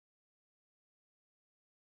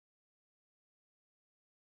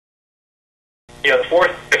The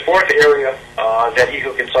fourth area that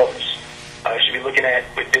Eco Consultants should be looking at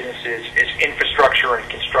with businesses is infrastructure and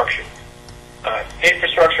construction.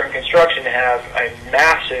 Infrastructure and construction have a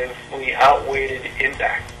massively outweighed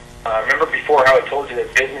impact. Remember before how I told you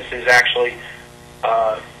that businesses actually,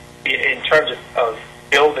 in terms of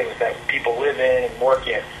buildings that people live in and work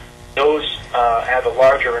in, those have a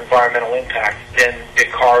larger environmental impact than the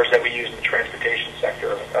cars that we use in the transportation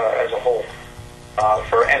sector as a whole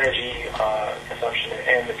for energy consumption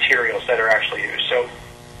and materials that are actually used. So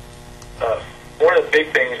one of the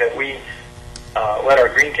big things that we let our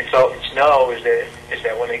green consultants know is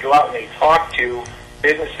that when they go out and they talk to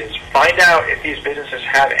businesses, find out if these businesses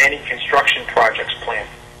have any construction projects planned.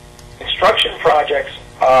 Construction projects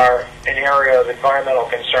are an area of environmental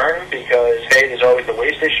concern because, hey, there's always the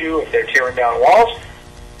waste issue if they're tearing down walls.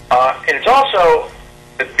 And it's also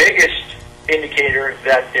the biggest indicator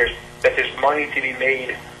that there's money to be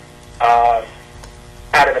made out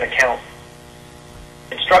of an account.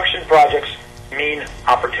 Construction projects mean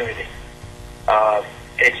opportunity.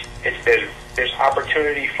 There's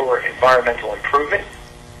opportunity for environmental improvement.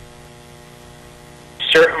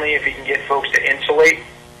 Certainly, if you can get folks to insulate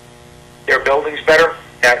their buildings better,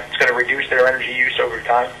 that's going to reduce their energy use over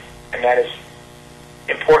time, and that is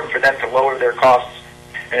important for them to lower their costs,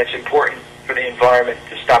 and it's important for the environment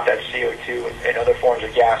to stop that CO2 and other forms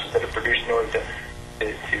of gases that are produced in order to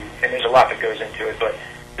and there's a lot that goes into it, but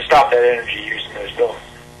to stop that energy use in those buildings.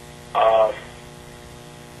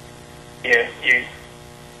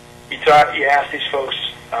 You ask these folks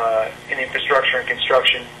in infrastructure and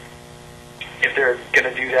construction if they're going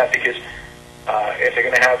to do that because if they're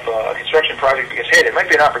going to have a construction project because, hey, there might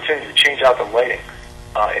be an opportunity to change out the lighting.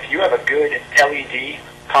 If you have a good LED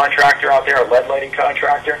contractor out there, a LED lighting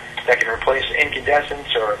contractor that can replace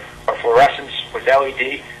incandescence or fluorescence with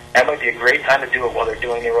LED, that might be a great time to do it while they're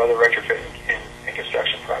doing their other retrofit and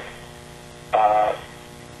construction project.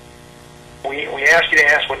 We ask you to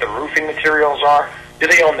ask what the roofing materials are. Do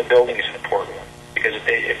they own the building is an important one because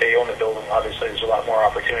if they own the building, obviously there's a lot more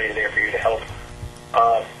opportunity there for you to help.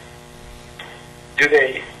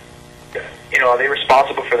 Are they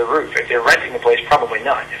responsible for the roof? If they're renting the place, probably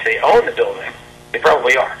not. If they own the building, they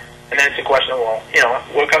probably are. And then it's a question of,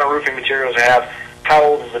 what kind of roofing materials they have? How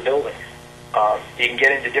old is the building? You can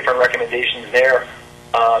get into different recommendations there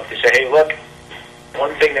to say, hey, look,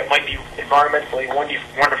 one thing that might be environmentally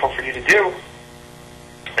wonderful for you to do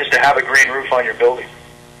is to have a green roof on your building.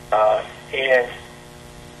 And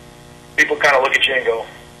people kind of look at you and go,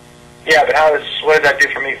 yeah, but what does that do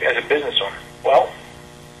for me as a business owner? Well,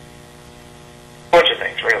 a bunch of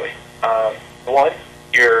things, really. One,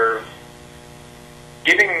 you're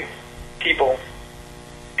giving people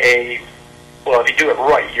if you do it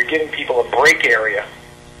right, you're giving people a break area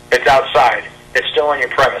that's outside, that's still on your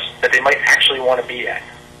premise, that they might actually want to be at.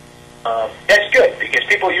 That's good, because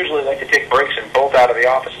people usually like to take breaks and bolt out of the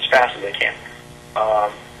office as fast as they can.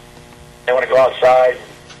 They want to go outside.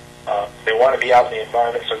 They want to be out in the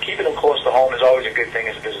environment. So keeping them close to home is always a good thing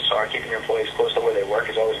as a business owner. Keeping your employees close to where they work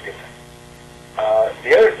is always a good thing.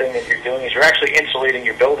 The other thing that you're doing is you're actually insulating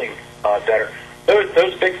your building better.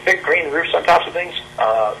 Those big, thick green roofs on tops of things,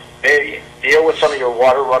 they deal with some of your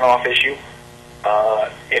water runoff issue.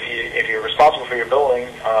 If you're responsible for your building,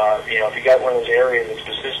 if you got one of those areas that's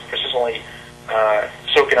persistently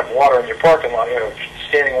soaking up water in your parking lot,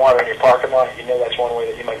 standing water in your parking lot, that's one way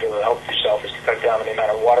that you might be able to help yourself is to cut down on the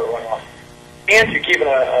amount of water runoff. And you're keeping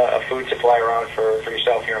a food supply around for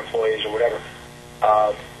yourself, your employees, or whatever.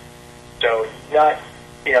 So that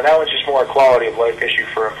one's just more a quality of life issue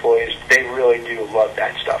for employees. They really do love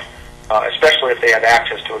that stuff, especially if they have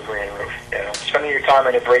access to a green roof. Spending your time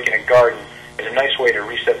on a break in a garden is a nice way to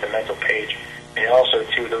reset the mental page. And also,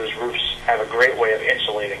 too, those roofs have a great way of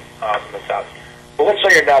insulating from the top. But let's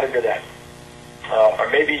say you're not into that. Or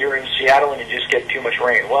maybe you're in Seattle and you just get too much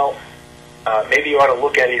rain. Well, maybe you ought to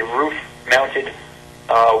look at a roof-mounted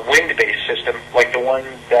wind-based system like the one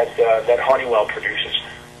that Honeywell produces.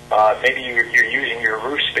 Maybe you're using your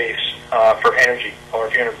roof space for energy. Or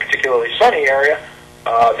if you're in a particularly sunny area,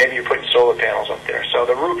 maybe you're putting solar panels up there. So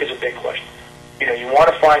the roof is a big question. You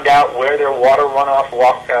want to find out where their water runoff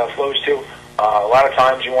flows to. A lot of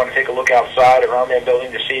times you want to take a look outside around their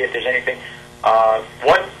building to see if there's anything.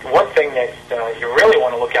 One thing that you really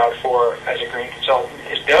want to look out for as a green consultant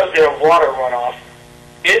is, does their water runoff,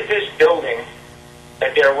 is this building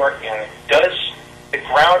that they're working on, does the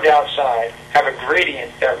ground outside have a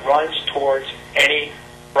gradient that runs towards any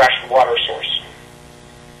fresh water source?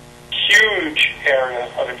 Huge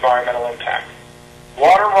area of environmental impact.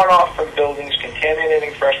 Water runoff from buildings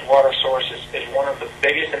contaminating fresh water sources is one of the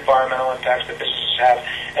biggest environmental impacts that businesses have,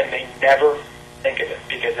 and they never think of it,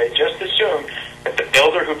 because they just assume that the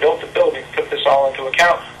builder who built the building took this all into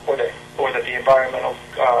account, or that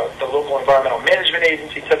the local environmental management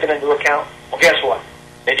agency took it into account. Well, guess what?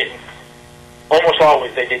 They didn't. Almost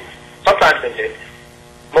always they didn't. Sometimes they did.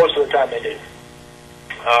 Most of the time they didn't.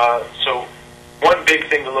 So one big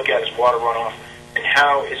thing to look at is water runoff and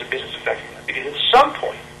how is a business affecting that. Because at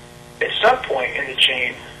some point in the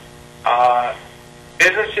chain,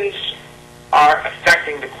 businesses are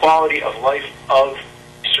affecting the quality of life of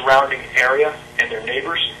the surrounding area and their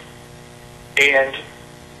neighbors, and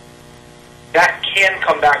that can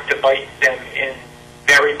come back to bite them in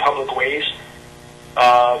very public ways.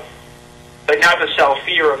 But not to sell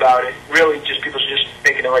fear about it, really just people just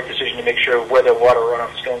making the right decision to make sure where their water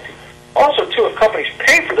runoff is going to. Also, too, if companies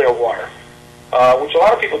pay for their water, which a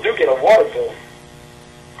lot of people do get a water bill,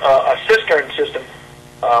 a cistern system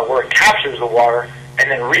where it captures the water and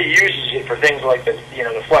then reuses it for things like the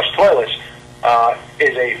flush toilets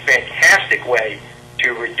is a fantastic way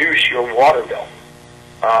to reduce your water bill.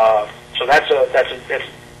 So that's the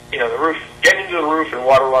roof, getting into the roof and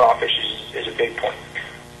water runoff issues is a big point.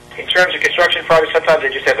 In terms of construction projects, sometimes they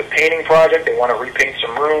just have a painting project. They want to repaint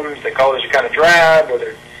some rooms. The colors are kind of drab, or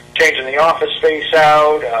they're changing the office space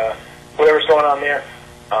out, whatever's going on there.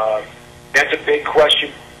 That's a big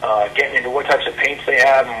question, getting into what types of paints they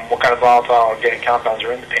have and what kind of volatile organic compounds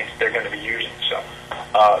are in the paints that they're going to be using. So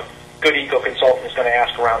good eco-consultant is going to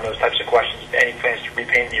ask around those types of questions. Any plans to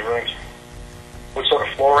repaint your rooms? What sort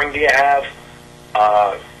of flooring do you have?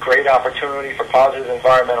 Great opportunity for positive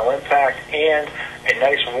environmental impact, and a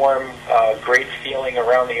nice, warm, great feeling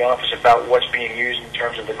around the office about what's being used in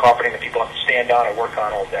terms of the carpeting that people have to stand on and work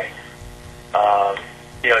on all day.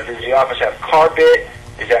 Does the office have carpet?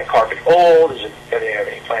 Is that carpet old? Do they have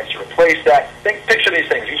any plans to replace that? Picture these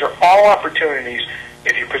things. These are all opportunities,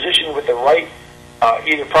 if you're positioned with the right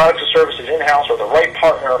either products or services in-house or the right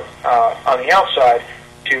partner on the outside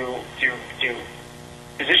to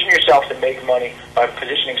position yourself to make money by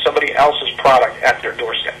positioning somebody else's product at their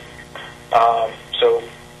doorstep. So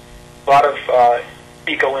a lot of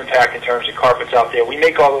eco-impact in terms of carpets out there. We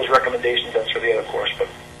make all those recommendations. That's for the other course. But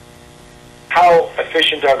how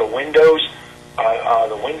efficient are the windows?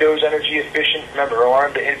 The windows energy efficient? Remember, we're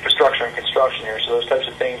on the infrastructure and construction here, so those types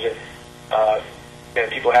of things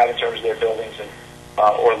that people have in terms of their buildings and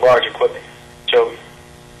or large equipment. So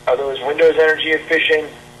are those windows energy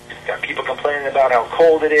efficient? Got people complaining about how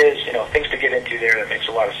cold it is, things to get into there that makes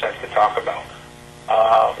a lot of sense to talk about.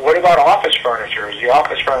 What about office furniture? Is the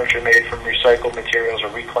office furniture made from recycled materials or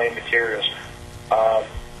reclaimed materials?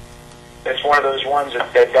 That's one of those ones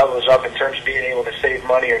that doubles up in terms of being able to save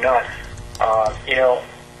money or not.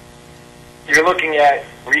 You're looking at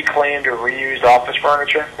reclaimed or reused office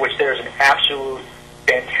furniture, which there's an absolute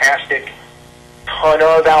fantastic ton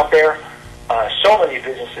of out there. So many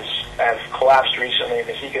businesses have collapsed recently in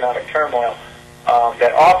this economic turmoil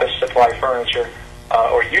that office supply furniture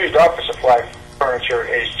or used office supply furniture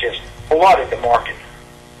is just flooded the market.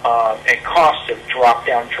 And costs have dropped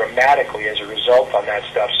down dramatically as a result on that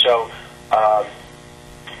stuff. So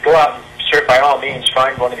go out and, by all means,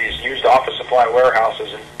 find one of these used office supply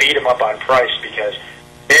warehouses and beat them up on price, because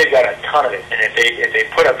they've got a ton of it. And if they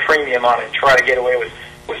put a premium on it and try to get away with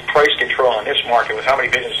price control in this market, with how many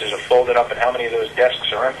businesses are folded up and how many of those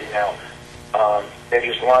desks are empty now, they're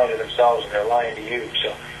just lying to themselves and they're lying to you.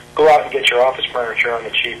 So go out and get your office furniture on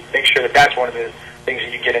the cheap. Make sure that that's one of the things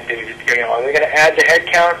that you get into. Are they going to add the head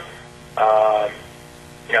count?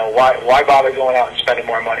 Why bother going out and spending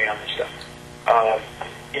more money on this stuff?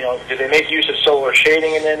 Do they make use of solar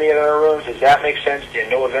shading in any of their rooms? Does that make sense? Do you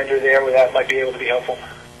know a vendor there where that might be able to be helpful?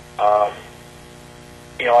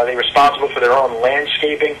 Are they responsible for their own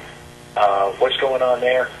landscaping? What's going on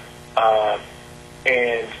there?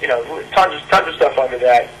 And tons of stuff under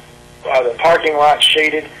that. Are the parking lots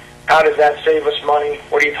shaded? How does that save us money?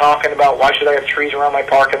 What are you talking about? Why should I have trees around my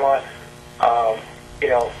parking lot?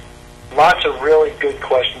 Lots of really good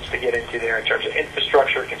questions to get into there in terms of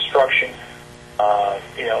infrastructure, construction.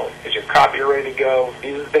 Is your copier ready to go?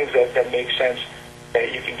 These are the things that make sense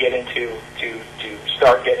that you can get into to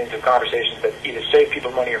start getting into conversations that either save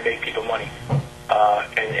people money or make people money.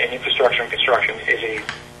 And infrastructure and construction is a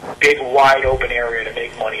big, wide open area to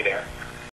make money there.